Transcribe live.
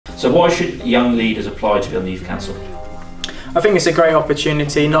So why should young leaders apply to be on the Youth Council? I think it's a great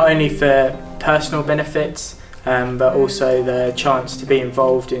opportunity, not only for personal benefits, but also the chance to be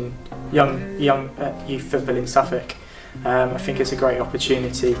involved in young youth football in Suffolk. I think it's a great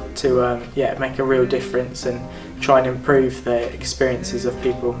opportunity to make a real difference and try and improve the experiences of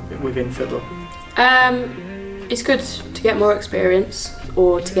people within football. It's good to get more experience,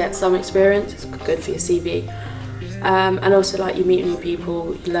 or to get some experience. It's good for your CV, and also like you meet new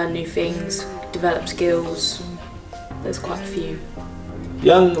people, you learn new things, develop skills. There's quite a few.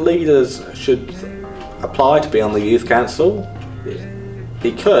 Young leaders should apply to be on the Youth Council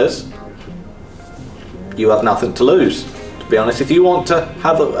because you have nothing to lose, to be honest. If you want to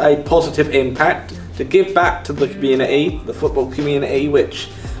have a positive impact, to give back to the community, the football community, which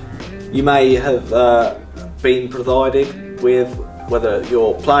you may have been provided with, whether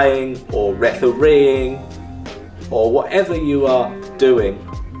you're playing or refereeing or whatever you are doing,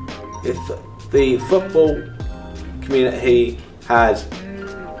 if the football community has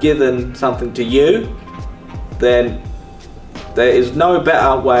given something to you, then there is no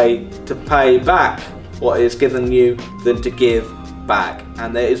better way to pay back what is given you than to give back.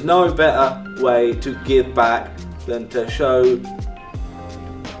 And there is no better way to give back than to show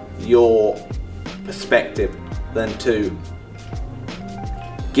your perspective, than to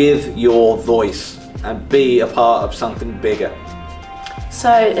give your voice and be a part of something bigger.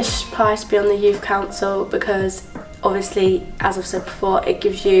 So this applies to be on the Youth Council because obviously, as I've said before, it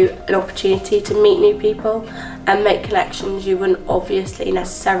gives you an opportunity to meet new people and make connections you wouldn't obviously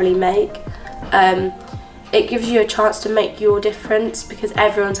necessarily make. It gives you a chance to make your difference because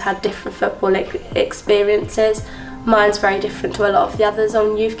everyone's had different football experiences. Mine's very different to a lot of the others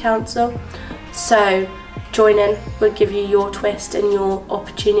on Youth Council. So joining would give you your twist and your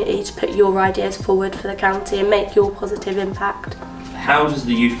opportunity to put your ideas forward for the county and make your positive impact. How does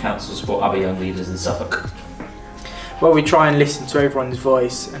the Youth Council support other young leaders in Suffolk? Well, we try and listen to everyone's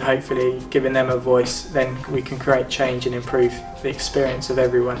voice, and hopefully giving them a voice, then we can create change and improve the experience of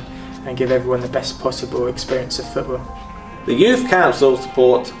everyone and give everyone the best possible experience of football. The Youth Council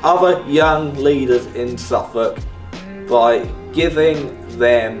supports other young leaders in Suffolk by giving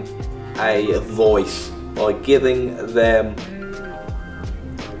them a voice, by giving them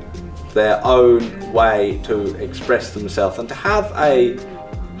their own way to express themselves, and to have a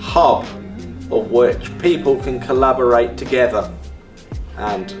hub of which people can collaborate together.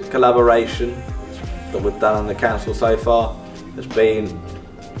 And collaboration that we've done on the council so far has been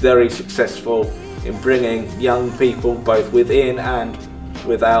very successful in bringing young people both within and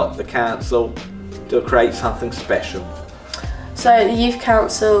without the council to create something special. So the Youth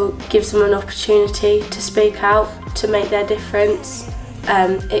Council gives them an opportunity to speak out, to make their difference.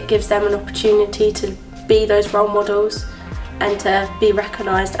 It gives them an opportunity to be those role models and to be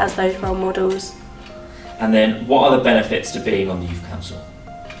recognised as those role models. And then what are the benefits to being on the Youth Council?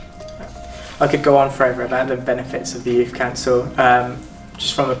 I could go on forever about the benefits of the Youth Council.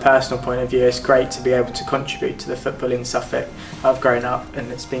 Just from a personal point of view, it's great to be able to contribute to the football in Suffolk. I've grown up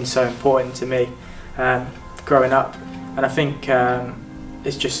and it's been so important to me growing up, and I think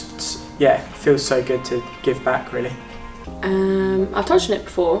it's just, it feels so good to give back really. I've touched on it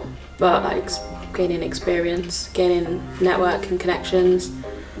before, but like gaining experience, gaining network and connections.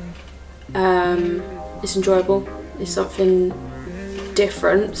 It's enjoyable. It's something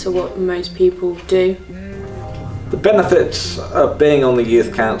different to what most people do. The benefits of being on the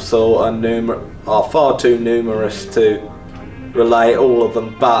Youth Council are far too numerous to relay all of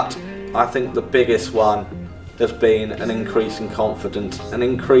them, but I think the biggest one has been an increase in confidence, an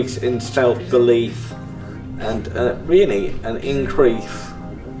increase in self-belief, and really an increase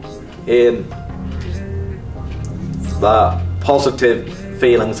in the positive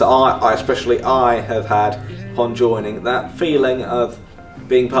feelings that especially I have had upon joining. That feeling of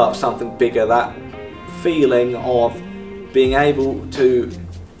being part of something bigger, that feeling of being able to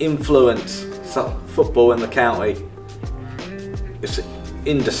influence football in the county, it's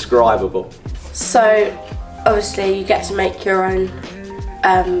indescribable. So obviously you get to make your own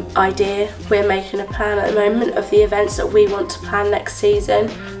idea. We're making a plan at the moment of the events that we want to plan next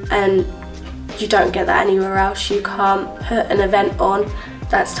season, and you don't get that anywhere else. You can't put an event on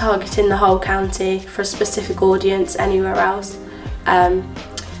that's targeting the whole county for a specific audience anywhere else.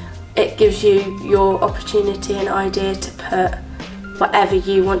 It gives you your opportunity and idea to put whatever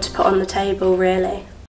you want to put on the table really.